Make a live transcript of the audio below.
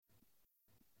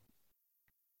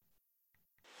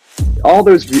all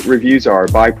those reviews are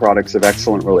byproducts of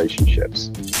excellent relationships.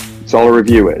 That's all a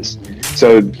review is.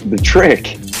 So the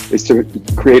trick is to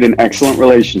create an excellent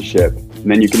relationship, and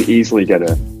then you can easily get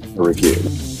a review.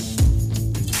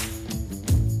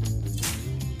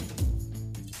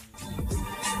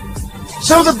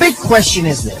 So the big question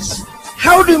is this: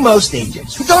 how do most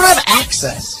agents who don't have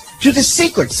access to the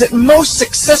secrets that most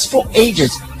successful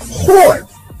agents hoard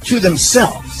to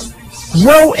themselves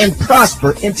grow and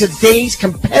prosper in today's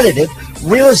competitive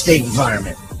real estate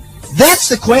environment? That's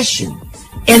the question.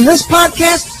 And this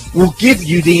podcast will give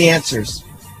you the answers.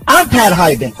 I'm Pat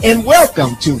Hiban, and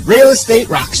welcome to Real Estate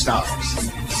Rockstars.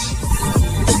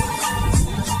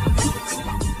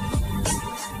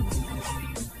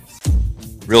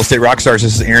 Real Estate Rockstars,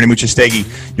 this is Aaron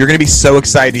Amuchastegui. You're going to be so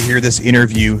excited to hear this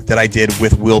interview that I did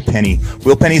with Will Penny.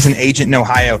 Will Penny is an agent in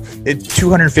Ohio. They did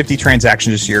 250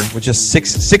 transactions this year with just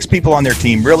six people on their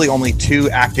team, really only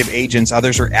 2 active agents.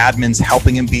 Others are admins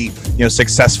helping him be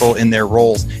successful in their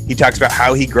roles. He talks about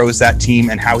how he grows that team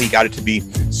and how he got it to be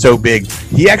so big.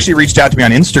 He actually reached out to me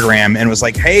on Instagram and was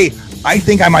like, hey, I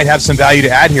think I might have some value to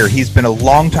add here. He's been a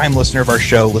longtime listener of our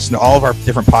show, listened to all of our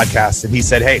different podcasts, and he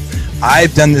said, hey,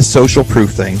 I've done this social proof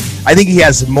thing. I think he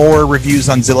has more reviews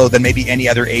on Zillow than maybe any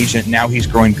other agent. Now he's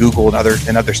growing Google and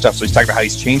other stuff. So he's talking about how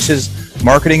he's changed his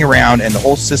marketing around and the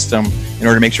whole system in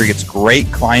order to make sure he gets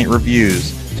great client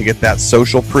reviews to get that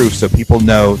social proof so people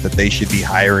know that they should be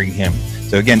hiring him.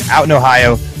 So again, out in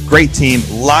Ohio, great team,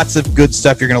 lots of good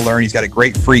stuff you're going to learn. He's got a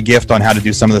great free gift on how to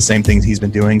do some of the same things he's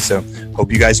been doing. So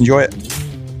hope you guys enjoy it.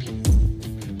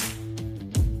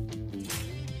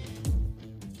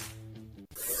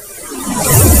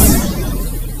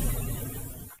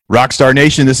 Rockstar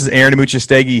Nation, this is Aaron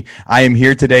Amuchastegui. I am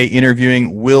here today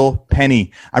interviewing Will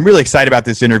Penny. I'm really excited about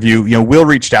this interview. Will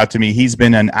reached out to me. He's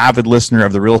been an avid listener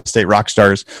of the Real Estate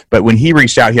Rockstars, but when he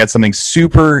reached out, he had something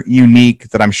super unique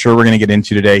that I'm sure we're going to get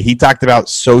into today. He talked about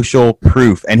social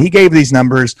proof, and he gave these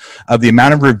numbers of the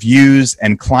amount of reviews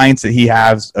and clients that he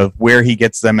has, of where he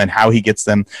gets them and how he gets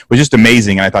them. It was just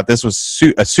amazing, and I thought this was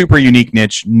a super unique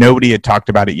niche. Nobody had talked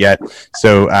about it yet,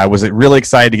 so I was really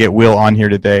excited to get Will on here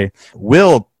today.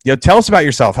 Will, tell us about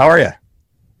yourself. How are you?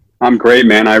 I'm great,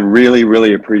 man. I really,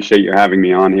 really appreciate you having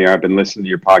me on here. I've been listening to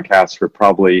your podcast for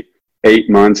probably 8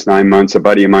 months, 9 months. A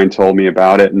buddy of mine told me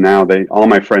about it, and now all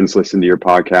my friends listen to your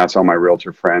podcast, all my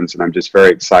realtor friends, and I'm just very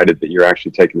excited that you're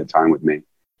actually taking the time with me.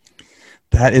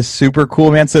 That is super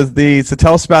cool, man. So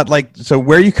tell us about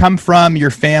where you come from,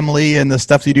 your family, and the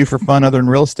stuff you do for fun other than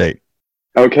real estate.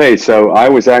 Okay, so I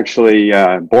was actually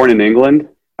born in England.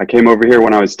 I came over here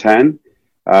when I was 10.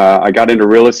 I got into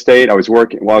real estate. I was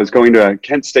going to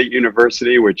Kent State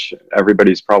University, which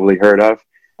everybody's probably heard of.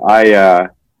 I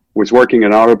was working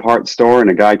at an auto parts store, and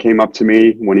a guy came up to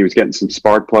me when he was getting some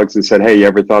spark plugs and said, hey, you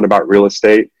ever thought about real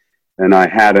estate? And I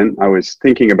hadn't. I was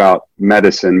thinking about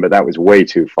medicine, but that was way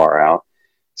too far out.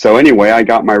 So anyway, I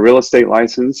got my real estate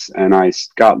license, and I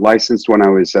got licensed when I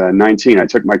was 19. I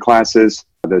took my classes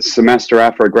the semester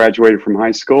after I graduated from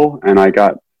high school, and I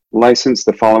got licensed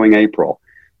the following April.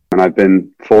 And I've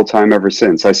been full-time ever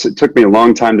since. It took me a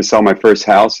long time to sell my first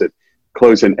house. It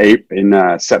closed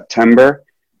in September.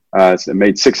 So I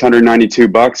made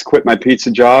 $692, quit my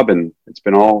pizza job, and it's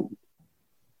been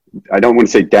I don't want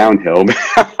to say downhill, but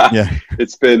yeah.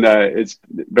 It's been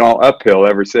all uphill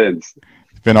ever since.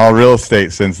 It's been all real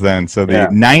estate since then. So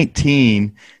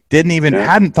 19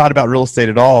 hadn't thought about real estate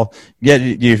at all. Yeah, do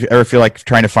you ever feel like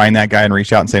trying to find that guy and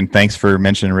reach out and saying, thanks for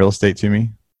mentioning real estate to me?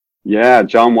 Yeah,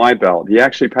 John Weibelt. He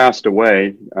actually passed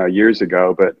away years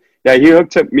ago, but yeah, he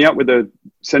hooked me up with a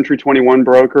Century 21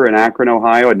 broker in Akron,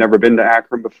 Ohio. I'd never been to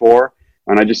Akron before,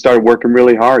 and I just started working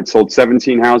really hard. Sold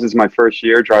 17 houses my first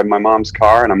year, driving my mom's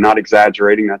car, and I'm not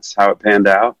exaggerating. That's how it panned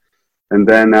out. And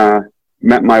then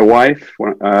met my wife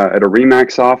at a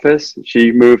RE/MAX office.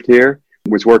 She moved here,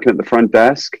 was working at the front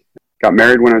desk. Got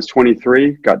married when I was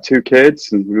 23, got 2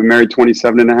 kids, and we've been married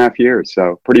 27 and a half years.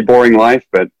 So pretty boring life,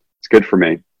 but it's good for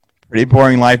me. Pretty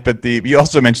boring life, but you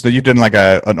also mentioned that you've done like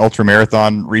an ultra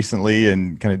marathon recently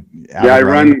and kind of. Yeah, I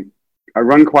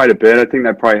run quite a bit. I think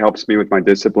that probably helps me with my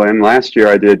discipline. Last year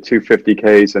I did 2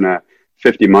 50Ks and a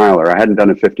 50 miler. I hadn't done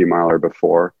a 50 miler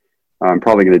before. I'm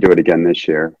probably going to do it again this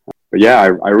year. But yeah,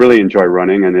 I really enjoy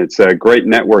running, and it's great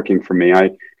networking for me. I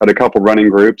got a couple running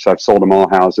groups. I've sold them all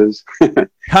houses. They're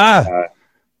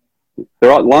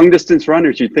all long distance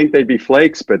runners. You'd think they'd be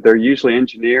flakes, but they're usually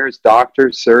engineers,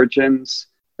 doctors, surgeons,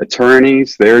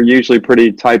 attorneys. They're usually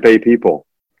pretty type A people.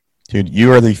 Dude,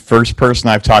 you are the first person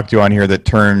I've talked to on here that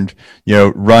turned,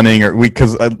 running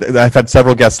because I've had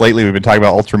several guests lately. We've been talking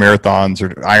about ultra marathons or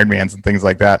Ironmans and things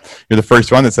like that. You're the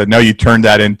first one that said, no, you turned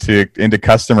that into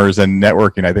customers and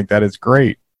networking. I think that is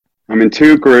great. I'm in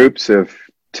two groups of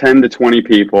 10 to 20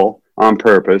 people on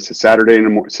purpose. A Saturday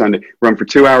and a Sunday. Run for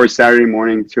 2 hours Saturday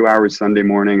morning, 2 hours Sunday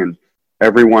morning, and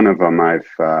every one of them,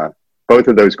 both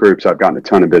of those groups, I've gotten a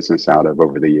ton of business out of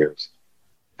over the years.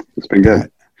 It's been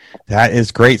good. That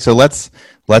is great. So let's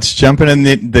jump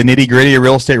into the nitty gritty of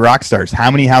Real Estate Rockstars. How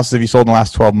many houses have you sold in the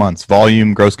last 12 months?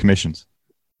 Volume, gross commissions.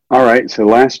 All right. So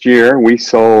last year we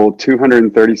sold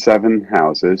 237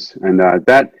 houses, and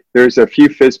there's a few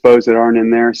FSBOs that aren't in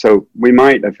there. So we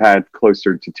might have had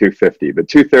closer to 250, but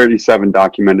 237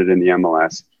 documented in the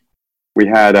MLS. We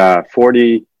had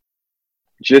 40,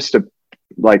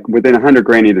 within 100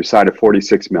 grand either side of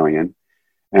 46 million.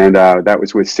 And that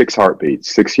was with 6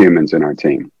 heartbeats, 6 humans in our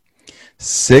team.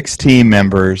 6 team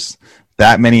members,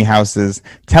 that many houses.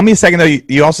 Tell me a second, though,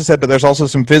 you also said, but there's also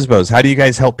some FSBOs. How do you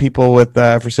guys help people with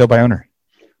for sale by owner?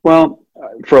 Well,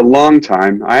 for a long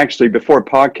time, before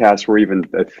podcasts were even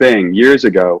a thing, years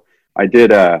ago, I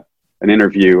did an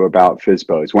interview about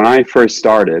FSBOs. When I first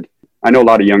started, I know a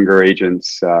lot of younger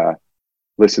agents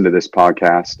listen to this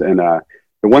podcast, and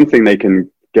the one thing they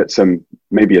can get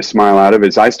maybe a smile out of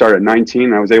is I started at 19,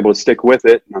 and I was able to stick with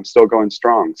it, and I'm still going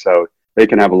strong. So they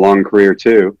can have a long career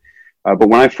too. But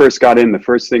when I first got in, the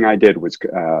first thing I did was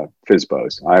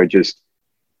FSBOs.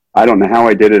 I don't know how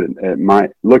I did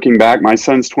it. Looking back, my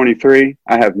son's 23.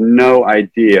 I have no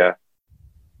idea.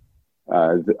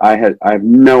 I have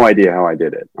no idea how I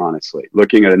did it, honestly.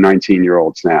 Looking at a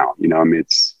 19-year-olds now,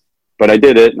 but I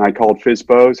did it, and I called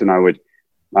FSBOs, and I would.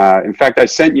 In fact, I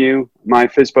sent you my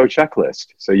FSBO checklist,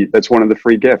 so that's one of the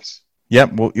free gifts.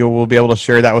 Yep, we'll be able to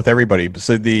share that with everybody.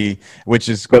 So which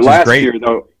is last great. Year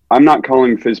though, I'm not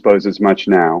calling FSBOs as much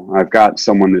now. I've got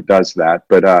someone that does that,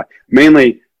 but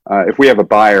mainly if we have a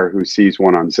buyer who sees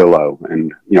one on Zillow,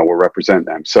 and we'll represent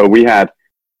them. So we had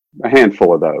a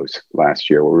handful of those last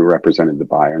year where we represented the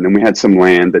buyer, and then we had some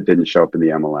land that didn't show up in the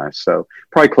MLS. So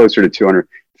probably closer to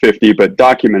 250, but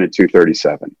documented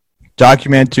 237.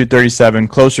 Document 237,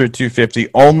 closer to 250,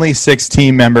 only 6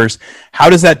 team members. How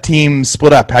does that team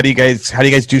split up? How do you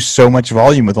guys do so much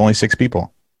volume with only 6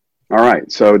 people? All right.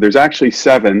 So there's actually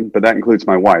 7, but that includes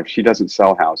my wife. She doesn't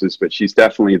sell houses, but she's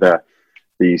definitely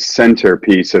the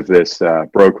centerpiece of this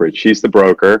brokerage. She's the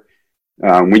broker.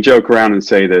 We joke around and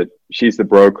say that she's the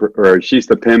broker, or she's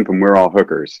the pimp, and we're all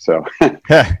hookers. So,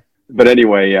 but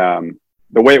anyway,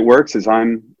 the way it works is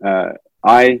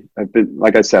I have been,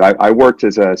 like I said, I worked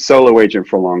as a solo agent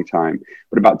for a long time,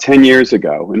 but about 10 years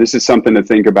ago, and this is something to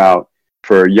think about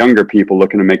for younger people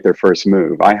looking to make their first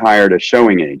move, I hired a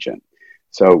showing agent.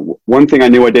 So one thing I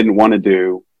knew I didn't want to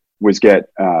do was get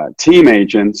team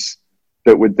agents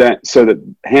that would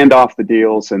hand off the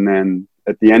deals, and then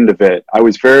at the end of it, I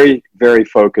was very, very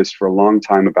focused for a long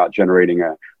time about generating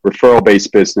a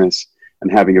referral-based business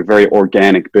and having a very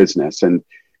organic business. And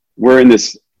we're in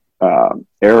this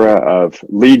era of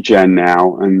lead gen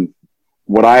now, and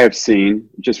what I have seen,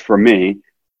 just for me,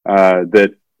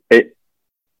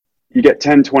 you get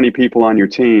 10, 20 people on your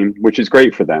team, which is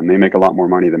great for them. They make a lot more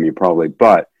money than you probably,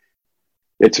 but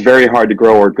it's very hard to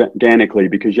grow organically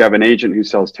because you have an agent who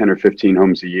sells 10 or 15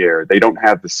 homes a year. They don't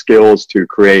have the skills to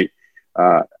create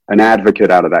an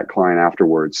advocate out of that client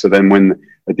afterwards. So then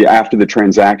after the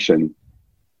transaction,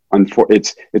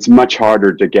 it's much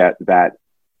harder to get that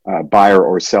buyer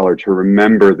or seller to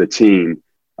remember the team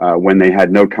when they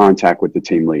had no contact with the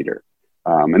team leader.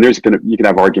 And you can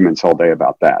have arguments all day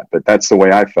about that, but that's the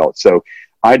way I felt. So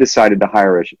I decided to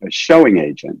hire a showing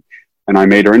agent, and I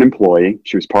made her an employee.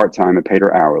 She was part-time. I paid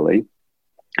her hourly.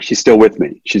 She's still with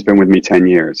me. She's been with me 10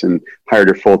 years, and hired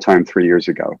her full-time 3 years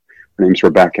ago. Her name's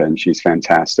Rebecca, and she's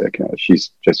fantastic. She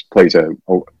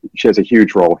has a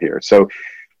huge role here. So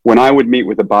when I would meet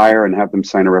with a buyer and have them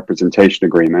sign a representation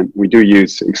agreement, we do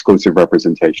use exclusive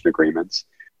representation agreements.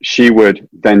 She would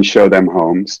then show them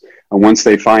homes. And once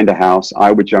they find a house,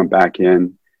 I would jump back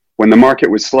in. When the market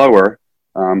was slower,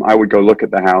 I would go look at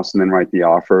the house and then write the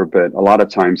offer. But a lot of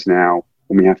times now,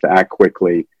 when we have to act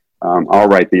quickly, I'll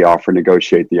write the offer,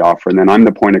 negotiate the offer, and then I'm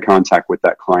the point of contact with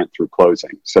that client through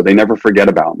closing. So they never forget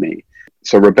about me.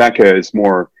 So Rebecca is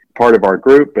more part of our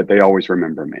group, but they always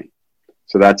remember me.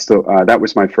 So that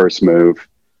was my first move,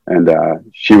 and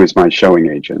she was my showing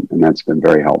agent, and that's been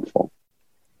very helpful.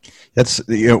 That's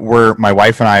where my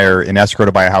wife and I are in escrow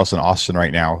to buy a house in Austin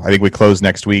right now. I think we close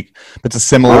next week. But it's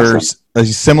a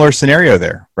similar scenario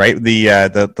there, right?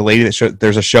 The lady that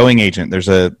there's a showing agent. There's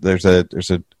an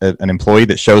employee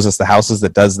that shows us the houses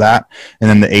that does that, and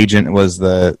then the agent was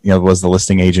the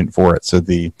listing agent for it. So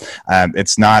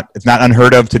it's not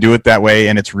unheard of to do it that way,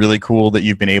 and it's really cool that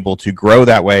you've been able to grow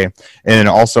that way. And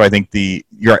also, I think the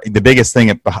biggest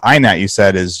thing behind that you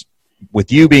said is,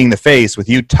 with you being the face, with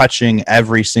you touching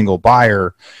every single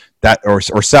buyer that or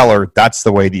seller, that's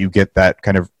the way that you get that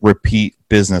kind of repeat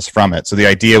business from it. So the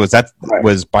idea was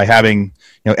was by having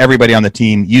everybody on the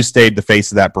team, you stayed the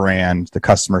face of that brand, the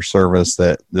customer service,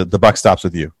 that the buck stops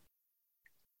with you.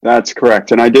 That's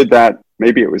correct. And I did that.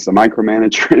 Maybe it was the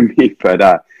micromanager in me,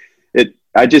 but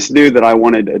I just knew that I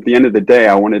wanted, at the end of the day,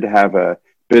 I wanted to have a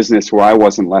business where I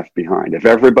wasn't left behind. If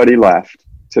everybody left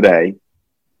today,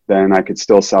 then I could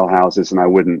still sell houses, and I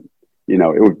wouldn't,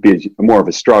 it would be more of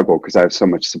a struggle because I have so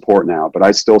much support now, but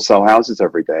I still sell houses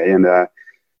every day. And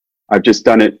I've just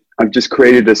done it. I've just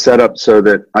created a setup so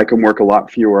that I can work a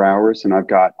lot fewer hours, and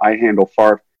I handle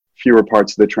far fewer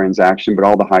parts of the transaction, but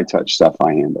all the high touch stuff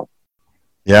I handle.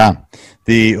 Yeah.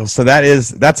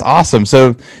 That's awesome.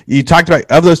 So you talked about,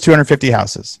 of those 250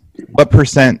 houses, what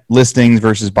 % listings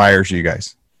versus buyers are you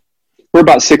guys? We're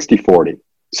about 60-40.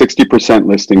 60%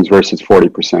 listings versus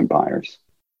 40% buyers.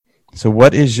 So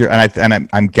what is your, and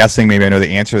I'm guessing maybe I know the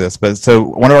answer to this, but so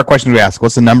one of our questions we ask,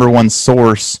 what's the number one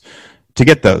source to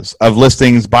get those of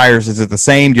listings, buyers? Is it the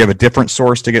same? Do you have a different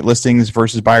source to get listings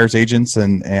versus buyers agents?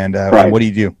 And right. What do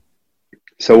you do?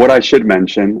 So what I should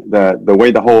mention, the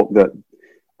way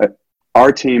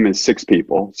our team is 6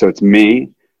 people. So it's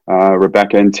me,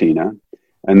 Rebecca, and Tina.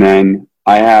 And then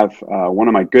I have one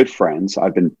of my good friends.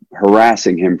 I've been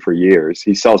harassing him for years.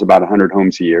 He sells about 100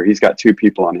 homes a year. He's got 2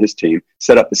 people on his team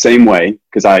set up the same way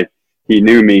because he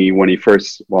knew me when he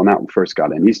not first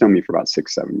got in. He's known me for about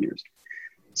 6-7 years.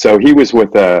 So he was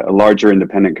with a larger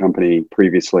independent company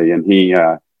previously, and he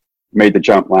made the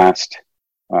jump last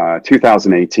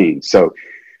 2018. So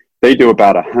they do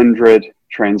about 100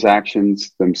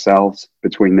 transactions themselves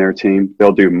between their team.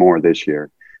 They'll do more this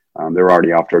year. They're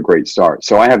already off to a great start.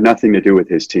 So I have nothing to do with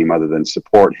his team other than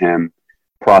support him,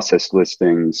 process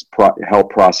listings, help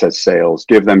process sales,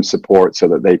 give them support so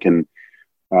that they can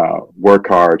work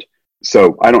hard.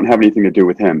 So I don't have anything to do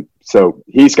with him. So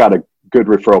he's got a good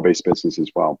referral-based business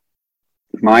as well.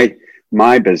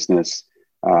 My business,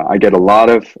 I get a lot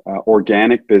of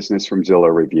organic business from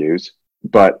Zillow reviews,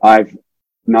 but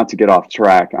not to get off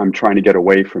track, I'm trying to get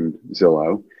away from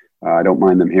Zillow. I don't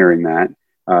mind them hearing that.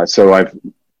 So I've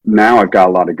got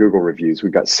a lot of Google reviews.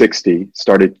 We've got 60,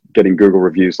 started getting Google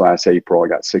reviews last April. I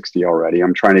got 60 already.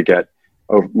 I'm trying to get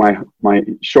my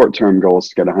short-term goal is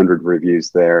to get 100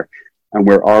 reviews there. And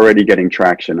we're already getting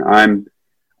traction.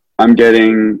 I'm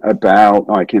getting about,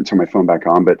 I can't turn my phone back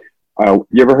on, but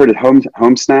you ever heard of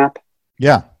HomeSnap?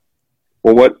 Yeah.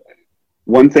 Well,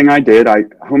 one thing I did,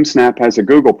 HomeSnap has a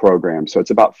Google program. So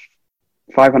it's about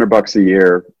 $500 a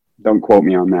year. Don't quote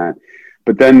me on that.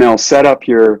 But then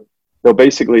they'll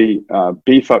basically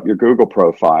beef up your Google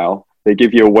profile. They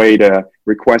give you a way to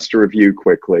request a review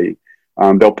quickly.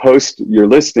 They'll post your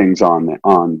listings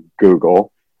on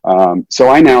Google. So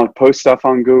I now post stuff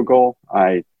on Google.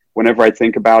 Whenever I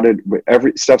think about it,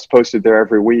 every stuff's posted there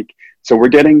every week. So we're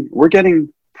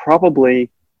getting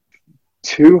probably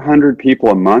 200 people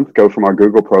a month go from our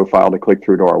Google profile to click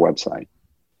through to our website.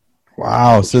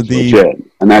 Wow! So legit,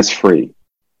 and that's free.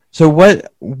 So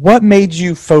what made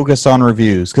you focus on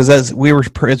reviews? Because as we were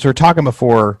talking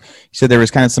before, you said there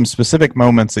was kind of some specific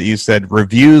moments that you said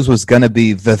reviews was going to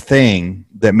be the thing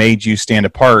that made you stand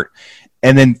apart.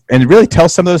 And really tell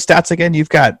some of those stats again. You've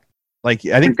got I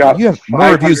think you have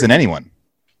more reviews than anyone.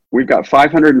 We've got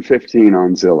 515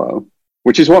 on Zillow,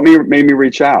 which is what made me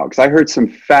reach out, because I heard some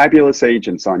fabulous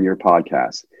agents on your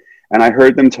podcast, and I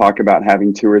heard them talk about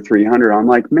having 200 or 300. I'm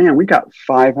like, man, we got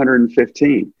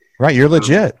 515. Right, you're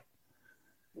legit.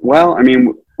 Well, I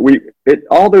mean,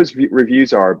 all those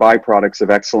reviews are byproducts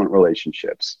of excellent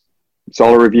relationships. That's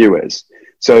all a review is.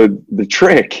 So the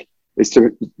trick is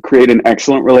to create an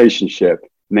excellent relationship,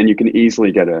 and then you can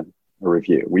easily get a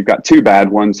review. We've got 2 bad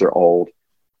ones. They're old.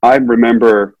 I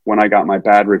remember when I got my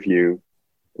bad review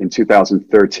in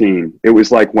 2013, it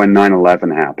was like when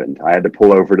 9/11 happened. I had to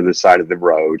pull over to the side of the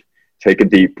road, take a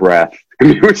deep breath.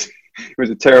 It was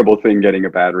a terrible thing getting a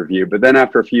bad review. But then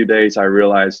after a few days, I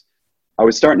realized I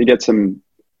was starting to get some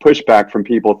pushback from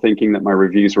people thinking that my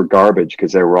reviews were garbage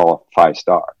because they were all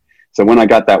 5-star. So when I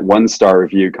got that 1-star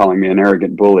review calling me an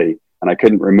arrogant bully and I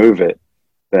couldn't remove it,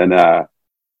 then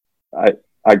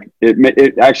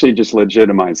it actually just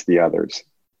legitimized the others.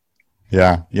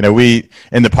 Yeah. We,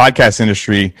 in the podcast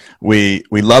industry, we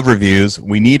love reviews.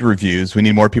 We need reviews. We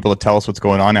need more people to tell us what's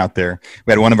going on out there.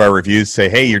 We had one of our reviews say,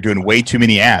 "Hey, you're doing way too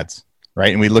many ads."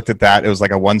 Right. And we looked at that. It was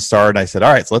like a 1-star. And I said,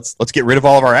 all right, so let's get rid of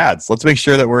all of our ads. Let's make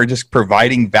sure that we're just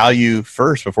providing value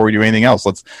first before we do anything else.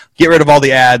 Let's get rid of all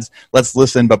the ads. Let's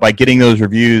listen. But by getting those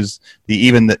reviews,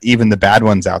 even the bad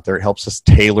ones out there, it helps us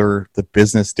tailor the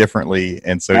business differently.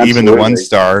 And so Even the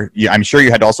 1-star, I'm sure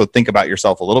you had to also think about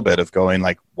yourself a little bit of going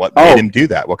like, what made him do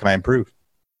that? What can I improve?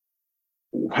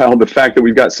 Well, the fact that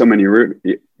we've got so many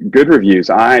good reviews,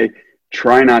 I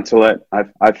try not to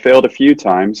I've failed a few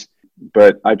times,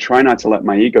 but I try not to let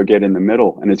my ego get in the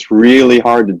middle. And it's really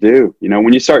hard to do.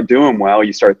 When you start doing well,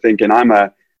 you start thinking, I'm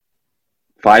a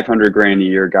 $500,000 a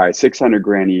year guy,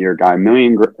 $600,000 a year guy, $1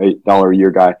 million a year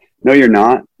guy. No, you're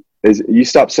not. You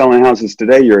stop selling houses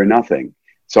today, you're a nothing.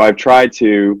 So I've tried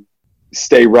to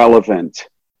stay relevant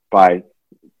and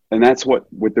that's what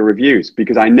with the reviews,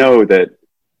 because I know that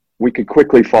we could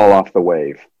quickly fall off the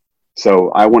wave. So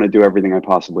I want to do everything I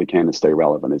possibly can to stay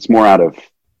relevant. It's more out of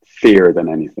fear than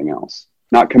anything else.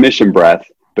 Not commission breath,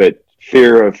 but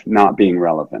fear of not being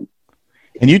relevant.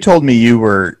 And you told me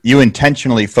you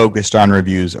intentionally focused on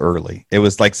reviews early. It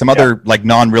was like some other like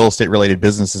non-real estate related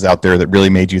businesses out there that really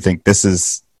made you think this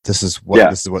is what's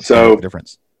going to make the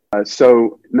difference.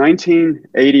 So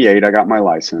 1988, I got my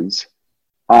license.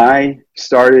 I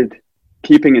started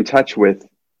keeping in touch with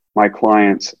my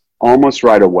clients almost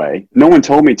right away. No one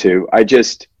told me to. I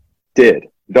just did.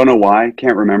 Don't know why.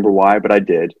 Can't remember why, but I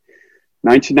did.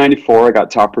 1994, I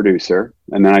got top producer,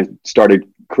 and then I started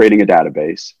creating a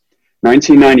database.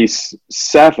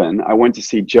 1997, I went to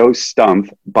see Joe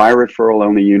Stumpf by referral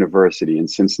only university in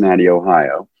Cincinnati,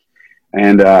 Ohio.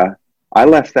 And I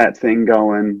left that thing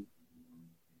going,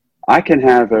 I can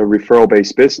have a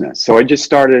referral-based business. So I just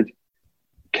started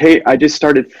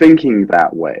thinking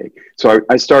that way. So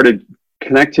I started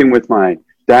connecting with my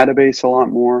database a lot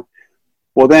more.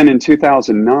 Well, then in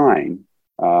 2009,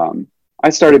 I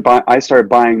started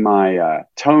buying my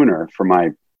toner for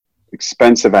my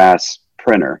expensive ass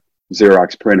printer,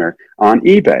 Xerox printer, on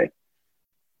eBay.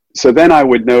 So then I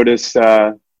would notice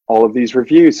all of these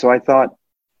reviews. So I thought,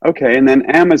 okay. And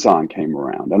then Amazon came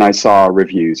around and I saw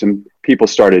reviews and people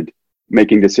started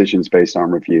making decisions based on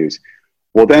reviews.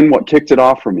 Well, then what kicked it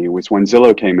off for me was when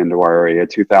Zillow came into our area,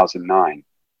 2009.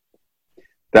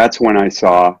 That's when I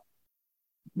saw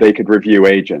they could review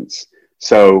agents.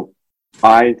 So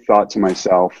I thought to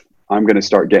myself, I'm going to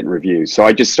start getting reviews. So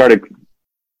I just started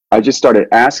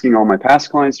asking all my past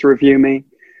clients to review me.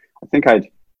 I think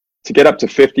to get up to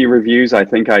 50 reviews, I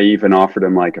think I even offered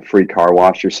them like a free car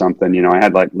wash or something. I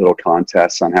had like little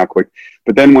contests on how quick.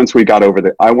 But then once we got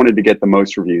over I wanted to get the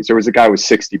most reviews. There was a guy with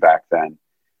 60 back then.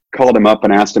 Called him up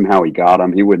and asked him how he got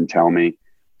them. He wouldn't tell me.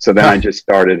 So then I just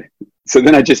started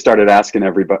asking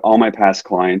all my past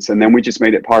clients, and then we just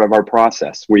made it part of our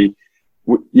process.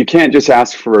 You can't just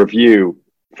ask for a review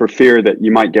for fear that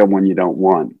you might get one you don't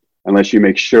want, unless you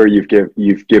make sure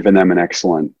you've given them an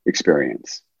excellent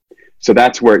experience. So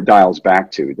that's where it dials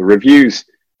back to. The reviews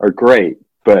are great,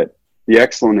 but the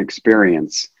excellent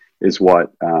experience is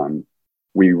what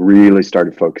we really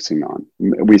started focusing on.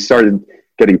 We started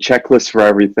getting checklists for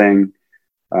everything.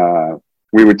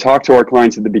 We would talk to our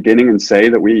clients at the beginning and say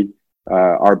that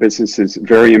our business is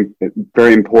very,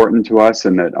 very important to us,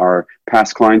 and that our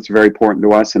past clients are very important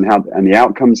to us, and the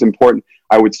outcome's important.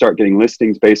 I would start getting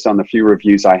listings based on the few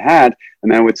reviews I had, and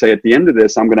then I would say at the end of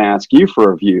this, I'm going to ask you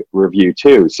for a review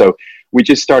too. So we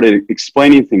just started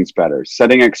explaining things better,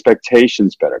 setting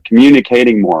expectations better,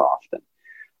 communicating more often.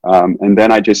 And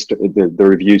then the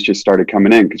reviews just started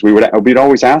coming in because we'd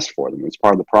always ask for them. It was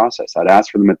part of the process. I'd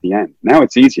ask for them at the end. Now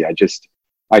it's easy.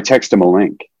 I text them a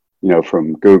link,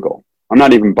 from Google. I'm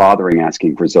not even bothering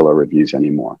asking for Zillow reviews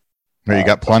anymore. Well, you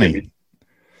got plenty.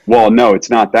 Well, no, it's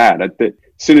not that. As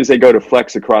soon as they go to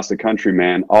Flex across the country,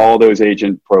 man, all those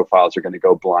agent profiles are going to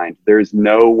go blind. There's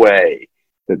no way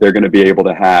that they're going to be able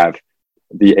to have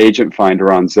the agent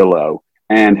finder on Zillow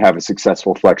and have a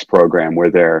successful Flex program where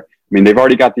they've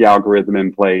already got the algorithm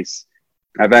in place.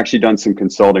 I've actually done some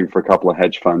consulting for a couple of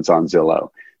hedge funds on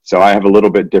Zillow. So I have a little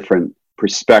bit different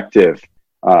perspective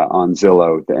on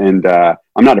Zillow. And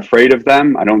I'm not afraid of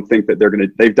them. I don't think that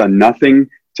they've done nothing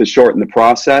to shorten the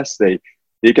process.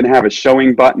 You can have a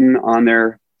showing button on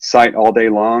their site all day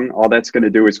long. All that's going to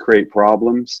do is create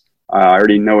problems. I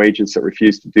already know agents that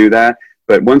refuse to do that.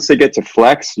 But once they get to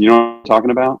Flex, you know what I'm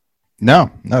talking about? No.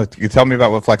 You tell me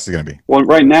about what Flex is going to be. Well,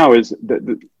 right now is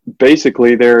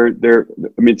basically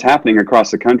it's happening across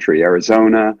the country,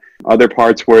 Arizona, other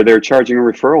parts where they're charging a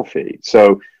referral fee.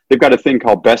 So they've got a thing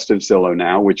called Best of Zillow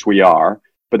now, which we are.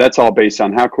 but that's all based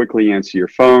on how quickly you answer your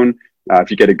phone.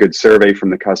 If you get a good survey from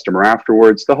the customer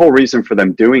afterwards. The whole reason for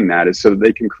them doing that is so that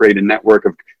they can create a network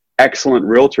of excellent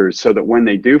realtors, so that when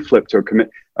they do flip to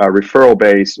a referral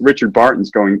base, Richard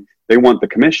Barton's they want the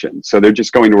commission. So they're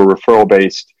just going to a referral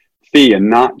based fee and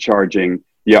not charging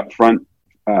the upfront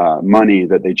money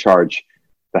that they charge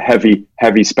the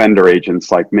heavy spender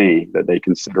agents like me that they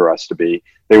consider us to be.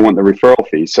 They want the referral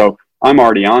fee. So I'm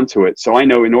already onto it. So I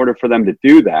know in order for them to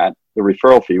do that, the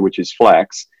referral fee, which is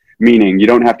flex, meaning you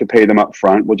don't have to pay them up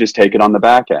front, we'll just take it on the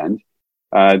back end.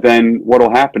 Then what will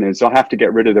happen is they'll have to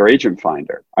get rid of their agent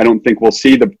finder. I don't think we'll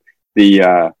see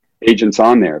the agents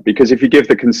on there, because if you give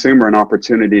the consumer an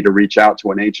opportunity to reach out to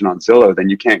an agent on Zillow, then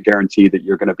you can't guarantee that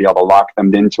you're going to be able to lock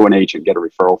them into an agent, get a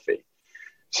referral fee.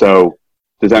 So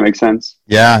does that make sense?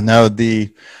 Yeah, no,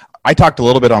 I talked a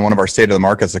little bit on one of our State of the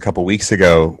Markets a couple weeks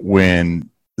ago when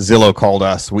Zillow called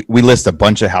us. We list a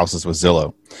bunch of houses with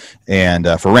Zillow and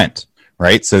for rent.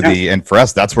 Right. So and for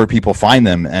us, that's where people find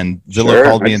them. And Zillow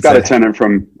called me and said, I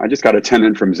just got a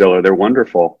tenant from Zillow. They're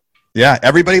wonderful. Yeah.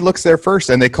 Everybody looks there first.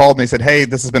 And they called me and said, hey,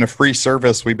 this has been a free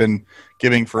service we've been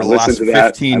giving for the last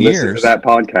 15 years. I listened to that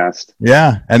podcast.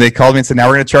 Yeah. And they called me and said, now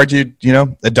we're going to charge you,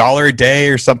 $1 a day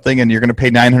or something. And you're going to pay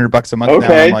 $900 a month. Okay.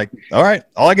 Now. I'm like, all right.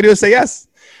 All I can do is say yes,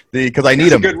 because I need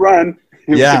them. Good run.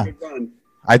 Yeah.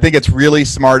 I think it's really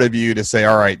smart of you to say,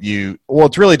 all right,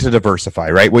 it's really to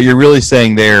diversify, right? What you're really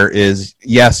saying there is,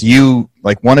 yes,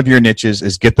 one of your niches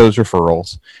is get those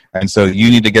referrals. And so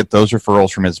you need to get those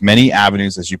referrals from as many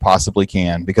avenues as you possibly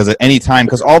can, because at any time,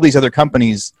 because all these other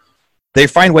companies, they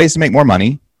find ways to make more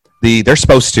money. They're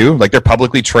supposed to, they're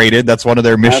publicly traded. That's one of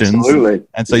their missions. Absolutely.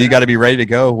 And so you got to be ready to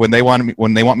go when they want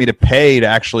me to pay to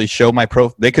actually show my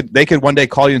they could one day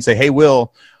call you and say, hey,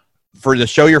 Will, for to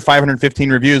show your 515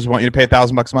 reviews, we want you to pay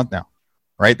 $1,000 a month now,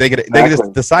 right? They could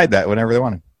just decide that whenever they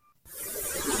want.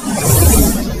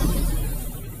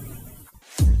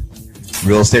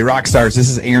 Real Estate Rockstars, this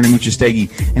is Aaron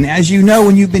Amuchastegui. And as you know,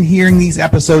 when you've been hearing these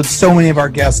episodes, so many of our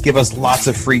guests give us lots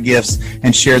of free gifts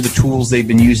and share the tools they've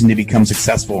been using to become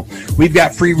successful. We've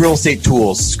got free real estate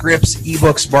tools, scripts,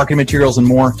 ebooks, marketing materials, and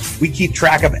more. We keep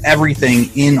track of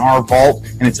everything in our vault,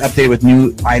 and it's updated with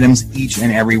new items each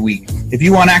and every week. If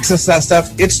you want access to that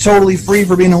stuff, it's totally free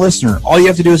for being a listener. All you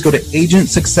have to do is go to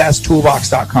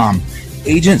agentsuccesstoolbox.com,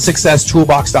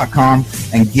 agentsuccesstoolbox.com,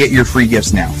 and get your free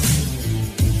gifts now.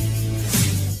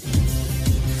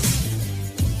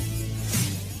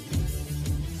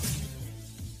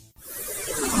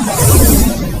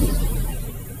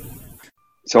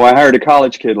 So I hired a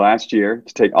college kid last year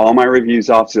to take all my reviews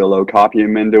off Zillow, copy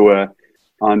them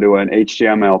onto an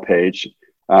HTML page.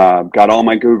 Got all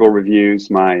my Google reviews,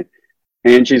 my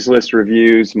Angie's List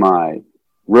reviews, my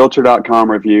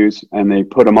Realtor.com reviews, and they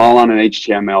put them all on an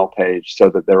HTML page so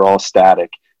that they're all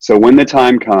static. So when the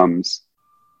time comes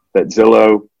that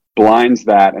Zillow blinds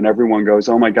that and everyone goes,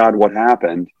 oh my God, what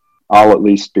happened? I'll at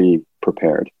least be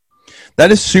prepared.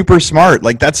 That is super smart.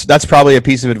 That's probably a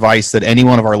piece of advice that any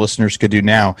one of our listeners could do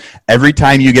now. Every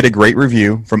time you get a great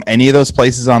review from any of those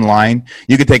places online,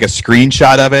 you could take a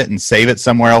screenshot of it and save it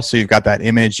somewhere else so you've got that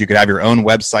image. You could have your own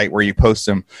website where you post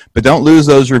them, but don't lose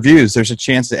those reviews. There's a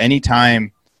chance that any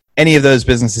time any of those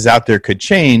businesses out there could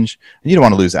change, and you don't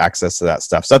want to lose access to that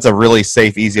stuff. So that's a really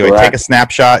safe, easy way. Correct. Take a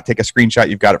snapshot, take a screenshot,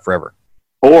 you've got it forever.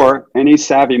 Or any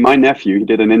savvy, my nephew, he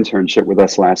did an internship with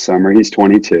us last summer. He's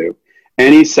 22.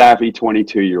 Any savvy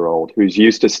 22-year-old who's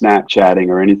used to Snapchatting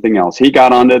or anything else, he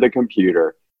got onto the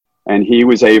computer and he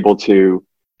was able to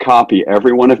copy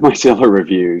every one of my Zillow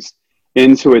reviews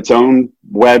into its own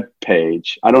web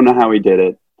page. I don't know how he did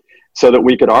it, so that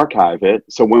we could archive it.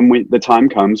 So when the time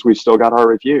comes, we've still got our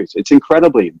reviews. It's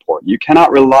incredibly important. You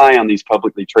cannot rely on these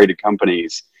publicly traded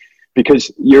companies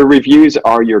because your reviews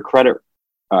are your credit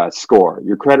score,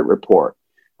 your credit report.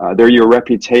 They're your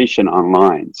reputation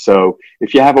online. So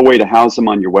if you have a way to house them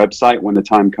on your website, when the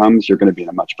time comes, you're going to be in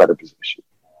a much better position.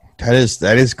 That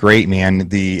is great, man.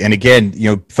 And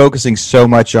again, focusing so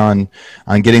much on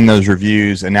getting those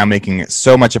reviews and now making it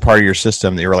so much a part of your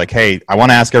system that you're like, hey, I want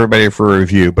to ask everybody for a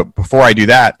review, but before I do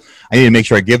that, I need to make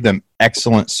sure I give them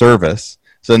excellent service.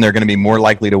 So then they're going to be more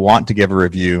likely to want to give a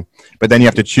review. But then you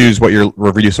have to choose what your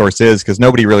review source is, because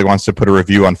nobody really wants to put a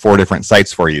review on 4 different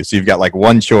sites for you. So you've got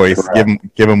one choice,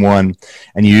 give them one,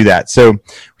 and you do that. So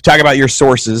we talk about your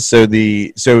sources. So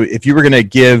if you were going to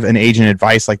give an agent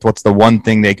advice, what's the one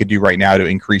thing they could do right now to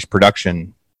increase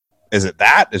production? Is it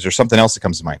that? Is there something else that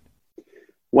comes to mind?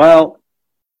 Well,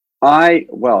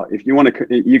 if you want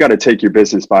to, you got to take your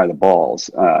business by the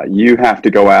balls. You have to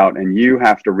go out and you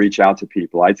have to reach out to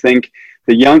people. I think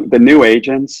the new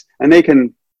agents, and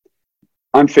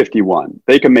I'm 51.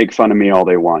 They can make fun of me all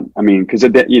they want. I mean, because,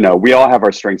 we all have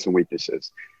our strengths and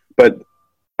weaknesses. But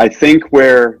I think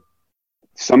where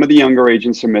some of the younger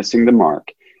agents are missing the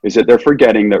mark is that they're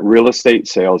forgetting that real estate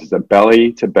sales is a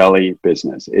belly-to-belly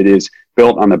business. It is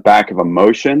built on the back of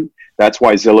emotion. That's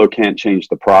why Zillow can't change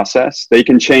the process. They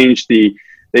can shorten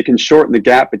the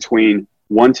gap between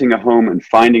wanting a home and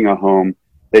finding a home.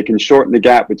 They can shorten the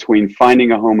gap between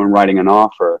finding a home and writing an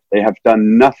offer. They have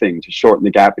done nothing to shorten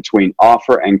the gap between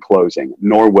offer and closing,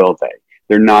 nor will they.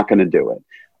 They're not going to do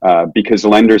it because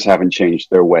lenders haven't changed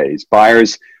their ways.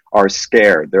 Buyers are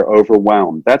scared. They're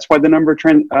overwhelmed. That's why the number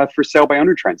of for sale by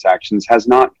owner transactions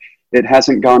hasn't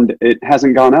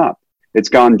gone up. It's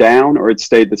gone down or it's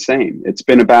stayed the same. It's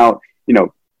been about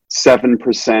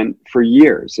 7% for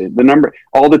years.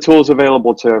 All the tools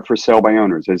available for sale by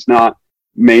owners has not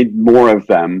made more of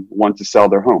them want to sell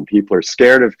their home. People are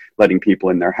scared of letting people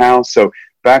in their house. So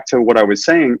back to what I was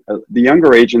saying, the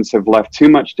younger agents have left too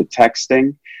much to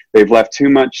texting. They've left too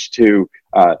much to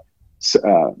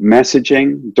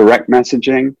messaging, direct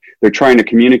messaging. They're trying to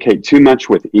communicate too much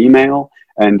with email.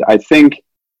 And I think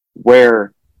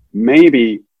where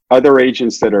maybe other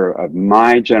agents that are of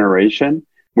my generation,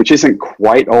 which isn't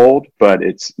quite old, but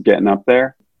it's getting up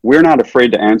there, we're not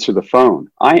afraid to answer the phone.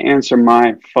 I answer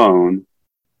my phone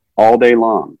all day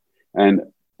long. And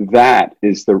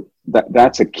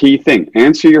that's a key thing.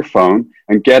 Answer your phone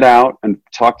and get out and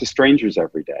talk to strangers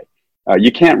every day.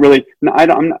 You can't really,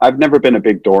 I've never been a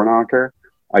big door knocker.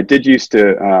 I did used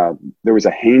to, there was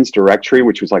a Haynes directory,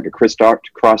 which was like a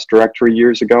crisscross directory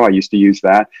years ago. I used to use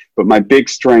that. But my big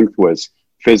strength was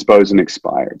FSBOs and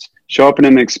expireds. Show up in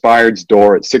an expired's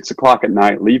door at 6 o'clock at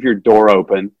night, leave your door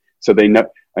open so they know,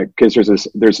 because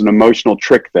there's an emotional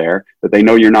trick there that they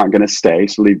know you're not going to stay.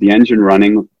 So leave the engine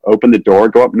running, open the door,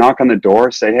 go up, knock on the door,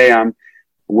 say, hey, I'm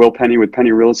Will Penny with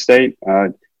Penny Real Estate.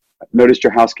 Noticed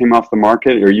your house came off the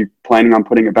market. Are you planning on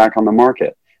putting it back on the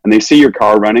market? And they see your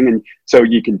car running, and so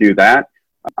you can do that.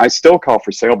 I still call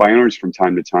for sale by owners from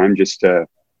time to time just to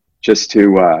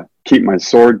keep my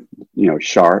sword,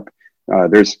 sharp.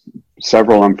 There's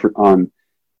several on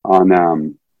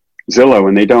Zillow,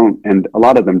 and a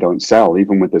lot of them don't sell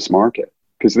even with this market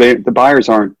because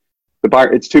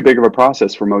it's too big of a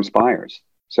process for most buyers.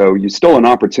 So you still an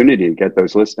opportunity to get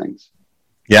those listings.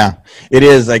 Yeah, it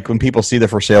is. Like when people see the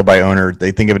for sale by owner,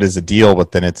 they think of it as a deal,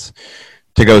 but then it's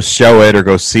to go show it or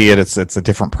go see it. It's a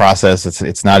different process.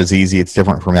 It's not as easy. It's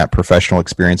different from that professional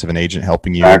experience of an agent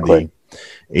helping you. Exactly. And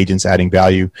the agents adding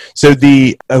value. So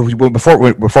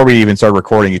before we even started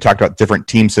recording, you talked about different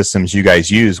team systems you guys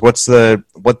use. What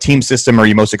team system are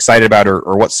you most excited about,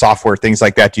 or what software, things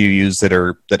like that, do you use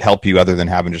that help you other than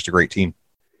having just a great team?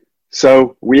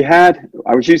 So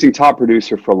I was using Top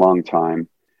Producer for a long time.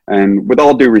 And with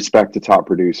all due respect to Top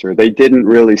Producer, they didn't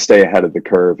really stay ahead of the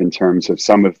curve in terms of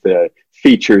some of the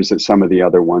features that some of the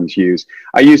other ones use.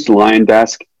 I used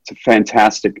LionDesk. It's a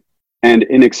fantastic and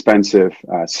inexpensive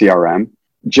CRM.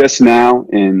 Just now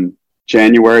in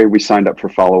January, we signed up for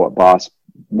Follow Up Boss.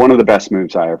 One of the best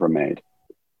moves I ever made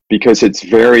because it's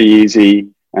very easy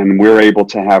and we're able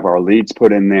to have our leads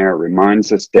put in there. It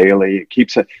reminds us daily.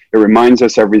 It reminds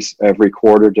us every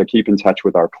quarter to keep in touch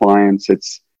with our clients.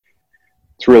 It's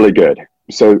really good.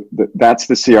 So that's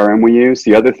the CRM we use.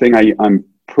 The other thing I'm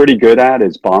pretty good at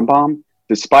is BombBomb.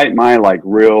 Despite my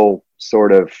real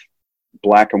sort of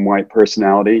black and white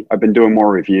personality, I've been doing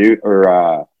more review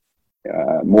or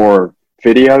more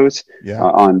videos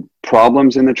on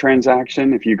problems in the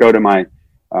transaction. If you go to our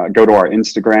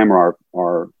Instagram or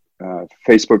our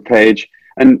Facebook page,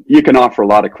 and you can offer a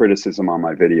lot of criticism on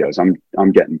my videos.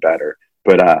 I'm getting better,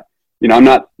 but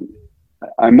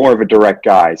I'm more of a direct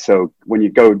guy. So when you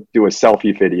go do a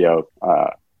selfie video,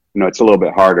 it's a little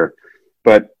bit harder,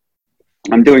 but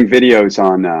I'm doing videos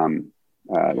on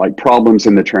like problems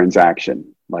in the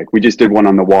transaction. Like we just did one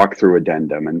on the walkthrough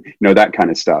addendum and that kind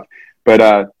of stuff.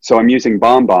 But so I'm using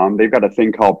BombBomb. They've got a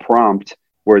thing called Prompt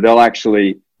where they'll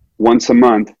actually once a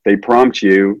month they prompt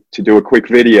you to do a quick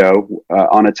video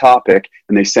on a topic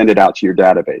and they send it out to your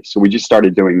database. So we just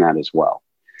started doing that as well.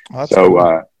 Oh, so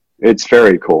cool. It's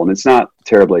very cool and it's not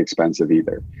terribly expensive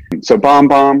either. So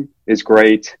BombBomb is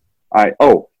great.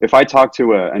 If I talk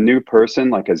to a new person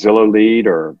like a Zillow lead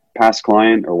or past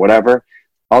client or whatever,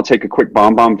 I'll take a quick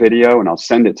BombBomb video and I'll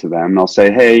send it to them and I'll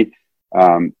say, hey,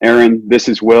 Aaron, this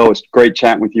is Will. It's great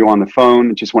chatting with you on the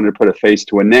phone. Just wanted to put a face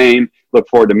to a name. Look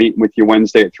forward to meeting with you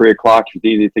Wednesday at 3 o'clock. If you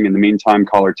need anything in the meantime,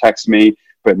 call or text me.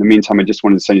 But in the meantime, I just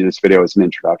wanted to send you this video as an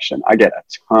introduction. I get a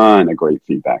ton of great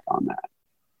feedback on that.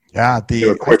 Yeah.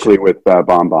 Do it quickly with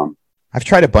BombBomb. I've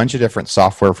tried a bunch of different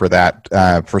software for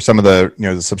that, for some of the,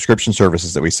 the subscription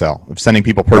services that we sell, of sending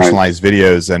people personalized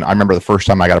videos. And I remember the first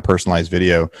time I got a personalized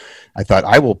video, I thought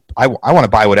I want to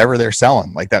buy whatever they're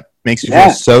selling. Like, that makes you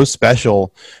feel so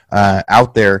special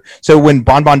out there. So when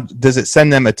Bon, does it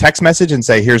send them a text message and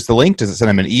say, here's the link? Does it send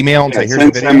them an email and say,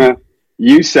 here's the video?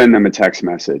 You send them a text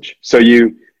message. So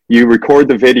you record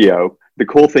the video. The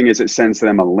cool thing is it sends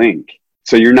them a link.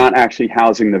 So you're not actually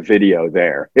housing the video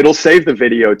there. It'll save the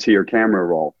video to your camera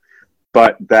roll,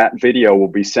 but that video will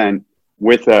be sent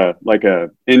with a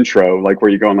intro, like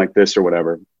where you're going like this or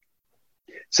whatever.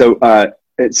 So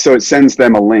it sends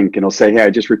them a link, and it'll say, hey, I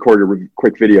just recorded a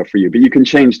quick video for you, but you can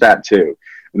change that too.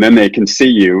 And then they can see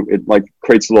you. It like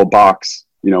creates a little box,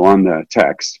 on the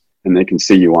text, and they can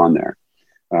see you on there.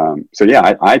 So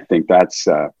yeah, I think that's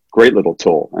a great little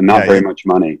tool, and not very much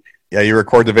money. Yeah, you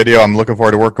record the video. I'm looking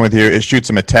forward to working with you. It shoots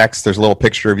them a text. There's a little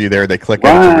picture of you there. They click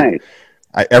on it.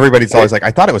 Everybody's always like,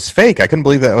 I thought it was fake. I couldn't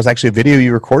believe that it was actually a video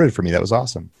you recorded for me. That was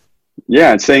awesome.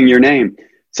 Yeah, it's saying your name.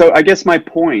 So I guess my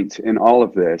point in all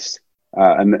of this,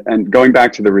 and going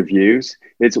back to the reviews,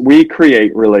 it's we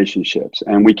create relationships,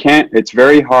 and we can't. It's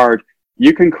very hard.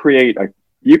 You can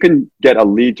get a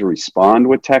lead to respond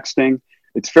with texting.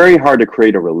 It's very hard to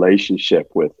create a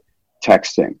relationship with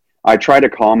texting. I try to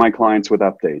call my clients with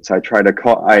updates.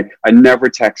 I never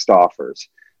text offers.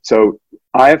 So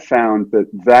I have found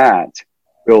that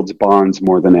builds bonds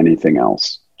more than anything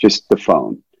else, just the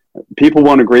phone. People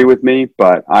won't agree with me,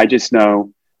 but I just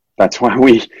know that's why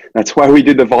we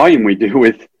do the volume we do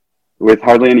with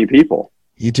hardly any people.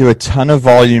 You do a ton of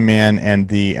volume, man,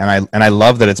 and I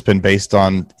love that it's been based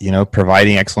on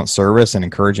providing excellent service and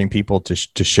encouraging people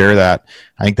to share that.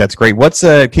 I think that's great. What's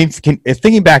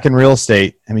thinking back in real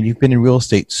estate? I mean, you've been in real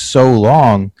estate so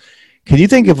long. Can you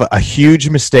think of a huge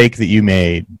mistake that you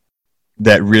made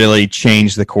that really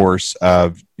changed the course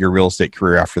of your real estate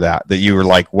career after that? That you were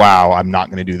like, wow, I'm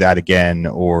not going to do that again,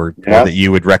 or that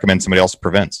you would recommend somebody else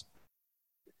prevents?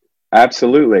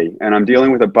 Absolutely. And I'm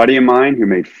dealing with a buddy of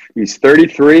mine he's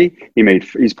 33.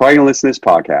 He's probably gonna listen to this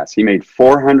podcast. He made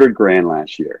 $400,000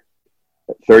 last year.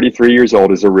 At 33 years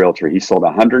old as a realtor. He sold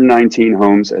 119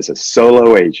 homes as a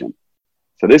solo agent.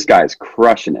 So this guy's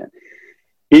crushing it.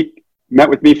 He met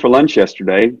with me for lunch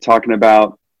yesterday talking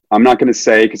about, I'm not going to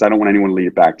say because I don't want anyone to lead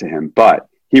it back to him, but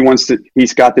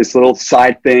he's got this little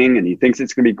side thing, and he thinks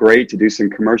it's going to be great to do some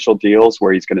commercial deals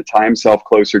where he's going to tie himself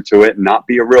closer to it and not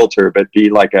be a realtor, but be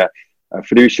like a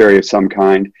fiduciary of some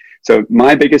kind. So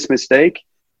my biggest mistake,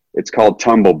 it's called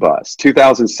Tumble Bus.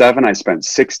 2007, I spent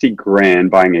 $60,000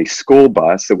 buying a school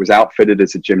bus that was outfitted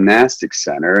as a gymnastics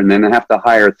center, and then I have to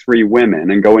hire 3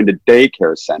 women and go into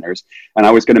daycare centers. And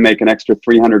I was going to make an extra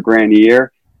 $300,000 a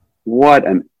year. What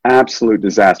an absolute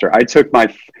disaster.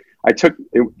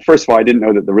 First of all, I didn't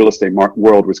know that the real estate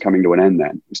world was coming to an end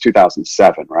then. It was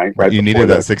 2007, right? Right. You needed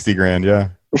that $60,000, yeah.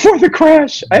 Before the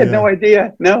crash. I had no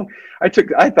idea. No, I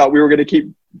thought we were going to keep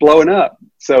blowing up.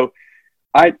 So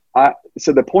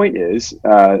so the point is,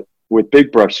 with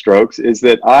big brush strokes, is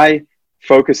that I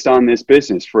focused on this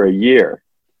business for a year.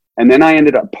 And then I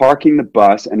ended up parking the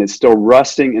bus, and it's still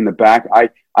rusting in the back.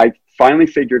 I finally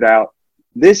figured out,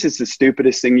 this is the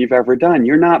stupidest thing you've ever done.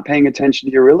 You're not paying attention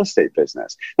to your real estate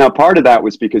business. Now, part of that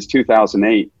was because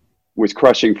 2008 was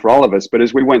crushing for all of us. But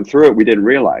as we went through it, we didn't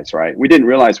realize, right? We didn't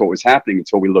realize what was happening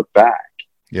until we looked back.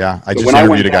 Yeah, I just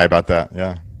interviewed a guy about that.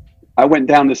 Yeah. I went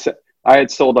down I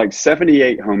had sold like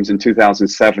 78 homes in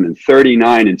 2007 and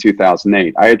 39 in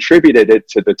 2008. I attributed it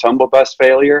to the Tumble Bus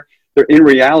failure. In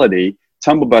reality,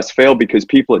 Tumble Bus failed because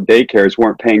people at daycares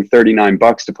weren't paying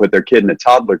 $39 to put their kid in a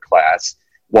toddler class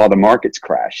while the market's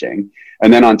crashing.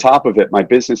 And then on top of it, my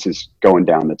business is going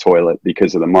down the toilet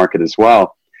because of the market as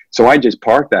well. So I just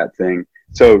parked that thing.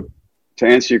 So to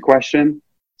answer your question,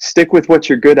 stick with what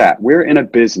you're good at. We're in a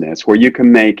business where you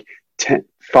can make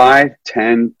 5,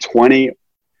 10, 20,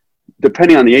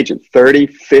 depending on the agent, 30,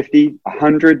 50,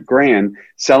 100 grand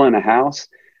selling a house.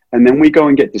 And then we go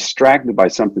and get distracted by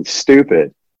something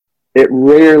stupid. It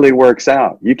rarely works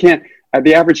out.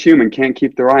 The average human can't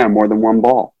keep their eye on more than one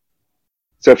ball.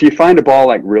 So if you find a ball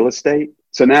like real estate,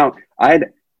 so now I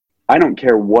don't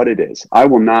care what it is. I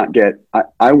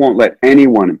won't let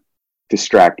anyone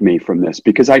distract me from this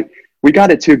because we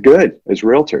got it too good as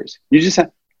realtors. You just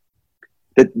have,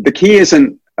 the key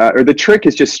isn't, or the trick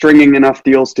is just stringing enough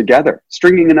deals together,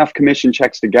 stringing enough commission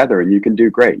checks together, and you can do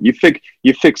great. You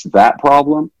fix that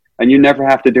problem and you never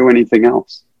have to do anything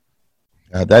else.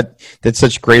 That's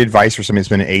such great advice for somebody who's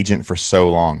been an agent for so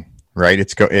long. Right.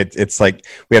 It's like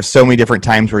we have so many different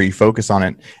times where you focus on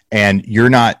it and you're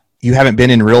not you haven't been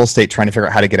in real estate trying to figure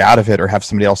out how to get out of it or have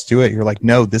somebody else do it. You're like,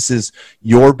 no, this is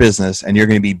your business and you're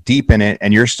going to be deep in it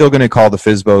and you're still going to call the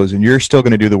FSBOs and you're still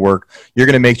going to do the work. You're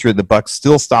going to make sure the buck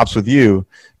still stops with you,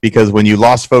 because when you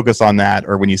lost focus on that,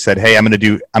 or when you said, hey, I'm going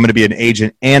to be an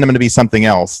agent and I'm going to be something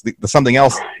else, the something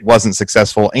else wasn't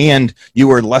successful, and you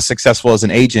were less successful as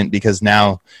an agent because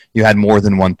now you had more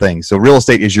than one thing. So real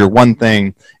estate is your one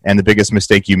thing. And the biggest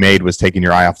mistake you made was taking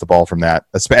your eye off the ball from that,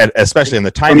 especially in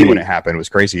the timing when it happened. It was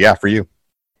crazy. Yeah, for you.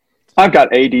 I've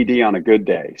got ADD on a good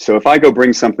day. So if I go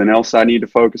bring something else I need to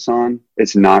focus on,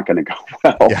 it's not going to go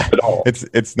well at all.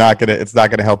 It's not going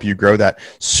to help you grow that.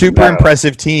 Super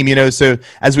impressive team. You know, so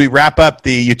as we wrap up,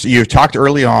 you talked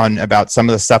early on about some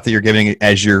of the stuff that you're giving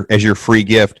as your free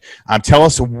gift. Tell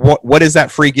us what is that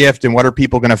free gift, and what are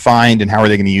people going to find, and how are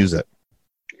they going to use it?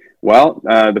 Well,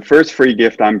 the first free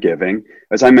gift I'm giving,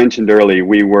 as I mentioned earlier,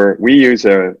 we use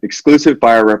a exclusive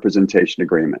buyer representation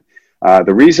agreement.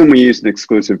 The reason we use an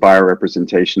exclusive buyer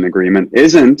representation agreement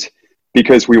isn't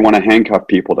because we want to handcuff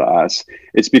people to us.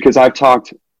 It's because I've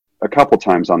talked a couple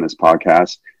times on this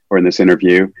podcast or in this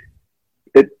interview.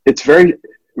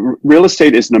 Real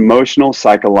estate is an emotional,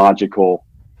 psychological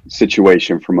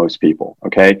situation for most people.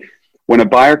 Okay. When a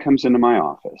buyer comes into my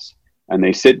office and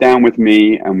they sit down with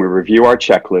me and we review our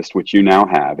checklist, which you now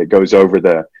have, it goes over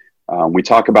we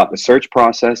talk about the search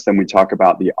process, then we talk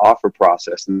about the offer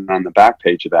process, and on the back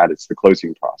page of that, it's the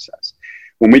closing process.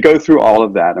 When we go through all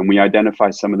of that and we identify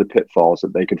some of the pitfalls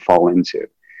that they could fall into,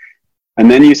 and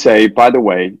then you say, by the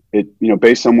way,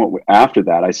 based on after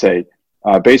that, I say,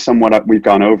 based on what we've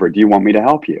gone over, do you want me to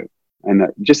help you? And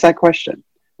just that question.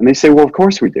 And they say, well, of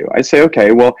course we do. I say,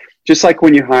 okay, well, just like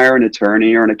when you hire an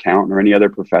attorney or an accountant or any other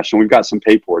professional, we've got some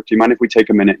paperwork. Do you mind if we take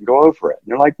a minute and go over it? And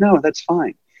they're like, no, that's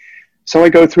fine. So I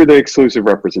go through the exclusive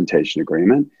representation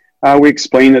agreement. We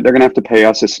explain that they're going to have to pay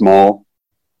us a small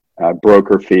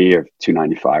broker fee of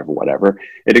 $295 or whatever.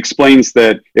 It explains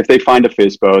that if they find a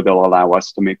FSBO, they'll allow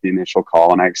us to make the initial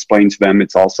call. And I explain to them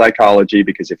it's all psychology,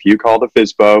 because if you call the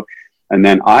FSBO and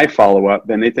then I follow up,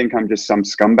 then they think I'm just some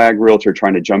scumbag realtor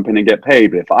trying to jump in and get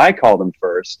paid. But if I call them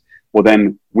first, well,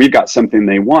 then we've got something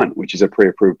they want, which is a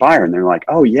pre-approved buyer. And they're like,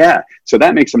 oh, yeah. So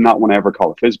that makes them not want to ever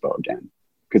call a FSBO again,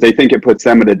 because they think it puts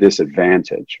them at a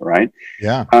disadvantage, right?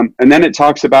 Yeah. And then it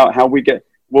talks about how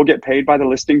we'll get paid by the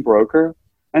listing broker,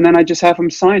 and then I just have them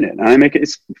sign it. And I make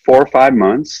it's 4 or 5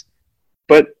 months,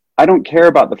 but I don't care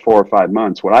about the 4 or 5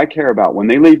 months. What I care about, when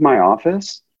they leave my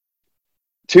office,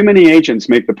 too many agents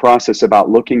make the process about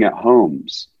looking at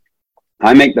homes.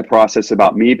 I make the process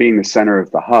about me being the center of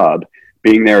the hub,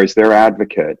 being there as their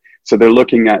advocate. So they're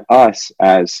looking at us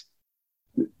as,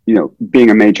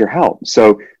 being a major help.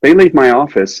 So they leave my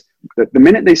office. The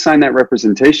minute they sign that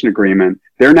representation agreement,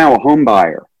 they're now a home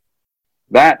buyer.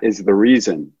 That is the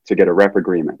reason to get a rep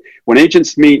agreement. When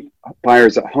agents meet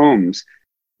buyers at homes,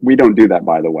 we don't do that,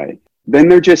 by the way. Then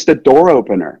they're just a door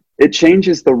opener. It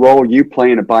changes the role you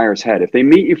play in a buyer's head. If they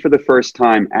meet you for the first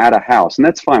time at a house, and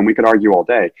that's fine, we could argue all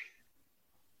day.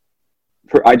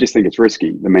 I just think it's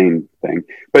risky, the main thing.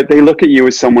 But they look at you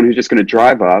as someone who's just going to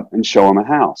drive up and show them a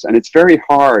house. And it's very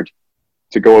hard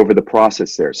to go over the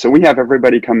process there. So we have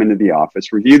everybody come into the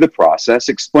office, review the process,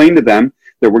 explain to them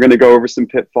that we're going to go over some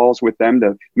pitfalls with them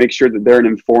to make sure that they're an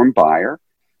informed buyer.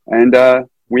 And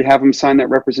we have them sign that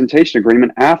representation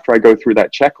agreement after I go through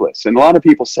that checklist. And a lot of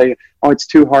people say, oh, it's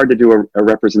too hard to do a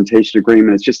representation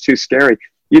agreement. It's just too scary.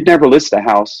 You'd never list a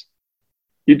house.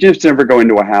 You'd just never go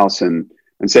into a house and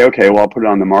say, okay, well, I'll put it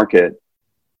on the market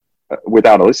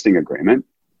without a listing agreement.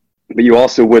 But you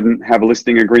also wouldn't have a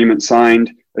listing agreement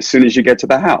signed as soon as you get to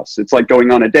the house. It's like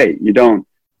going on a date. You don't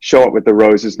show up with the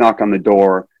roses, knock on the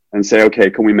door, and say, okay,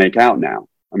 can we make out now?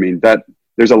 I mean,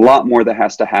 there's a lot more that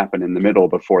has to happen in the middle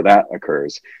before that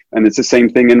occurs. And it's the same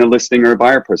thing in a listing or a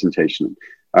buyer presentation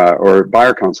or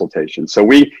buyer consultation. So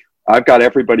I've got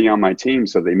everybody on my team,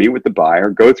 so they meet with the buyer,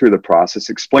 go through the process,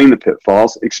 explain the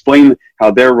pitfalls, explain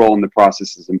how their role in the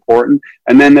process is important,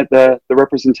 and then that the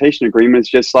representation agreement is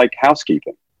just like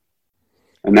housekeeping.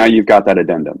 And now you've got that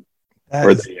addendum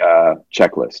or the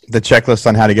checklist. The checklist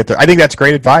on how to get there. I think that's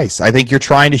great advice. I think you're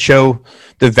trying to show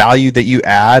the value that you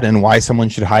add and why someone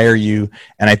should hire you.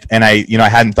 And I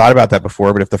hadn't thought about that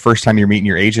before, but if the first time you're meeting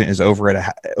your agent is over at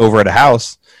a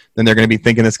house, then they're going to be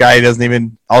thinking this guy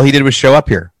all he did was show up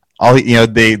here.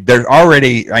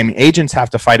 Agents have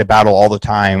to fight a battle all the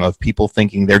time of people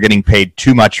thinking they're getting paid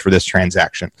too much for this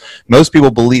transaction. Most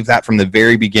people believe that from the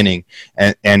very beginning,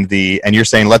 and you're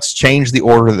saying, let's change the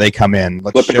order that they come in.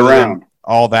 Let's flip it around.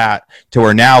 All that to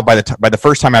where now by the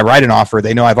first time I write an offer,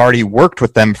 they know I've already worked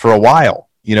with them for a while.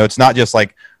 It's not just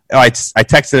like I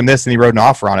texted him this and he wrote an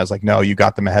offer on it. I was like, no, you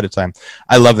got them ahead of time.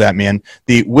 I love that, man.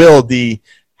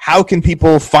 How can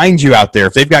people find you out there?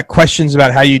 If they've got questions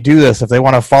about how you do this, if they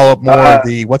want to follow up more,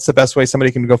 what's the best way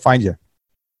somebody can go find you?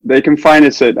 They can find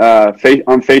us at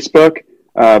on Facebook,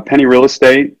 Penny Real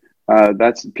Estate.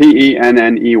 That's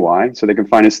PENNEY. So they can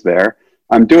find us there.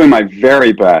 I'm doing my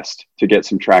very best to get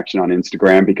some traction on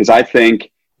Instagram because I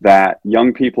think that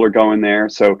young people are going there.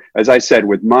 So as I said,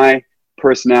 with my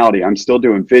personality, I'm still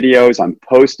doing videos. I'm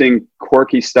posting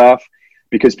quirky stuff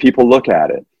because people look at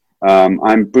it.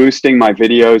 I'm boosting my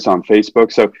videos on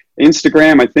Facebook. So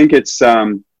Instagram, I think it's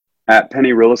at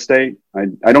Penny Real Estate.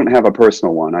 I don't have a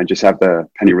personal one. I just have the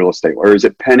Penny Real Estate. Or is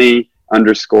it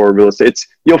Penny_Real Estate?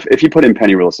 If you put in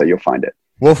Penny Real Estate, you'll find it.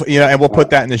 And we'll put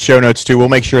that in the show notes too. We'll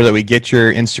make sure that we get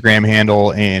your Instagram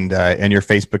handle and your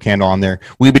Facebook handle on there.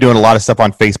 We'll be doing a lot of stuff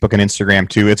on Facebook and Instagram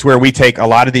too. It's where we take a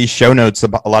lot of these show notes,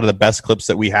 a lot of the best clips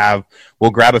that we have.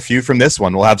 We'll grab a few from this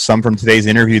one. We'll have some from today's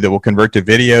interview that we'll convert to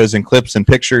videos and clips and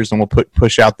pictures, and we'll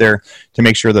push out there to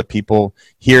make sure that people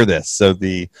hear this. So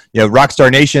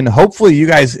Rockstar Nation, hopefully you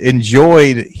guys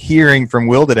enjoyed hearing from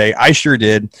Will today. I sure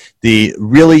did. The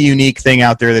really unique thing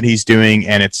out there that he's doing,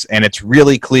 and it's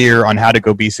really clear on how to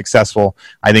go be successful.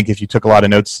 I think if you took a lot of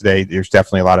notes today, there's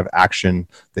definitely a lot of action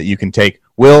that you can take.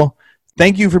 Will,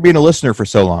 thank you for being a listener for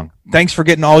so long. Thanks for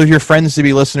getting all of your friends to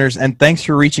be listeners, and thanks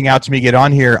for reaching out to me to get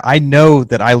on here. I know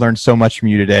that I learned so much from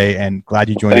you today, and glad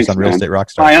you joined us on Real Estate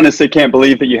Rockstar. I honestly can't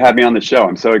believe that you had me on the show.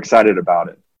 I'm so excited about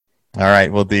it. All right.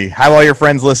 Well, have all your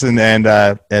friends listen,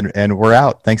 and we're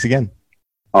out. Thanks again.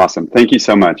 Awesome. Thank you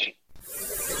so much.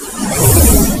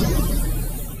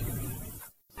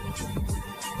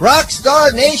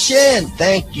 Rockstar Nation,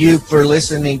 thank you for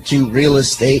listening to Real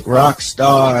Estate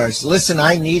Rockstars. Listen,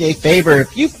 I need a favor.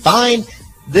 If you find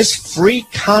this free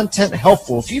content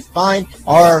helpful, if you find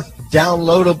our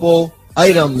downloadable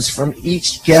items from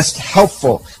each guest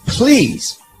helpful,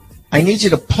 please, I need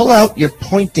you to pull out your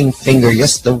pointing finger,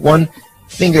 yes, the one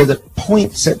finger that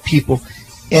points at people,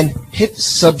 and hit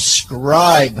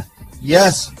subscribe.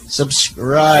 Yes,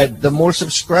 subscribe. The more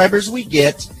subscribers we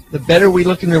get, the better we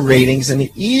look in the ratings, and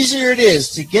the easier it is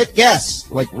to get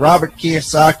guests like Robert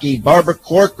Kiyosaki, Barbara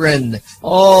Corcoran,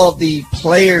 all the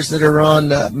players that are on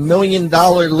the $1 million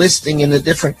listing in the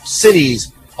different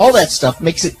cities. All that stuff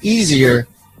makes it easier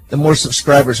the more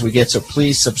subscribers we get, so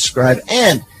please subscribe.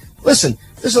 And listen,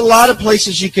 there's a lot of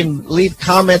places you can leave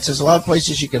comments. There's a lot of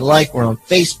places you can like. We're on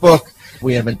Facebook.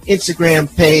 We have an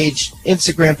Instagram page.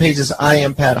 Instagram page is I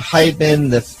am Pat Hiban.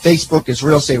 The Facebook is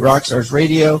Real Estate Rockstars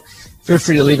Radio. Feel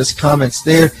free to leave us comments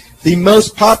there. The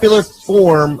most popular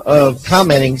form of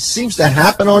commenting seems to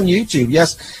happen on YouTube.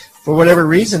 Yes, for whatever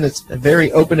reason, it's a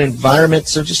very open environment.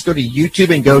 So just go to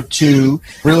YouTube and go to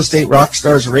Real Estate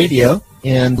Rockstars Radio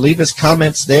and leave us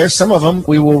comments there. Some of them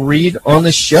we will read on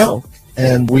the show,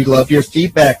 and we love your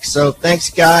feedback. So thanks,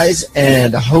 guys,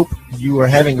 and I hope you are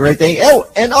having a great day. Oh,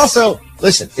 and also,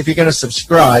 listen, if you're going to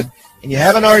subscribe and you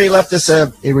haven't already left us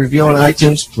a review on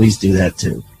iTunes, please do that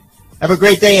too. Have a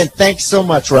great day, and thanks so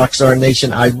much, Rockstar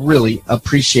Nation. I really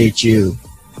appreciate you.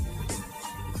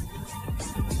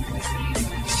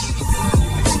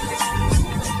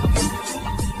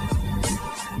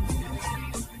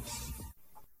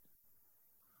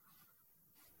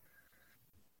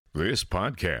 This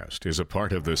podcast is a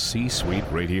part of the C-Suite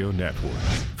Radio Network.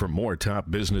 For more top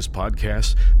business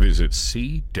podcasts, visit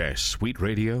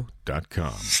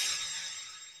c-suiteradio.com.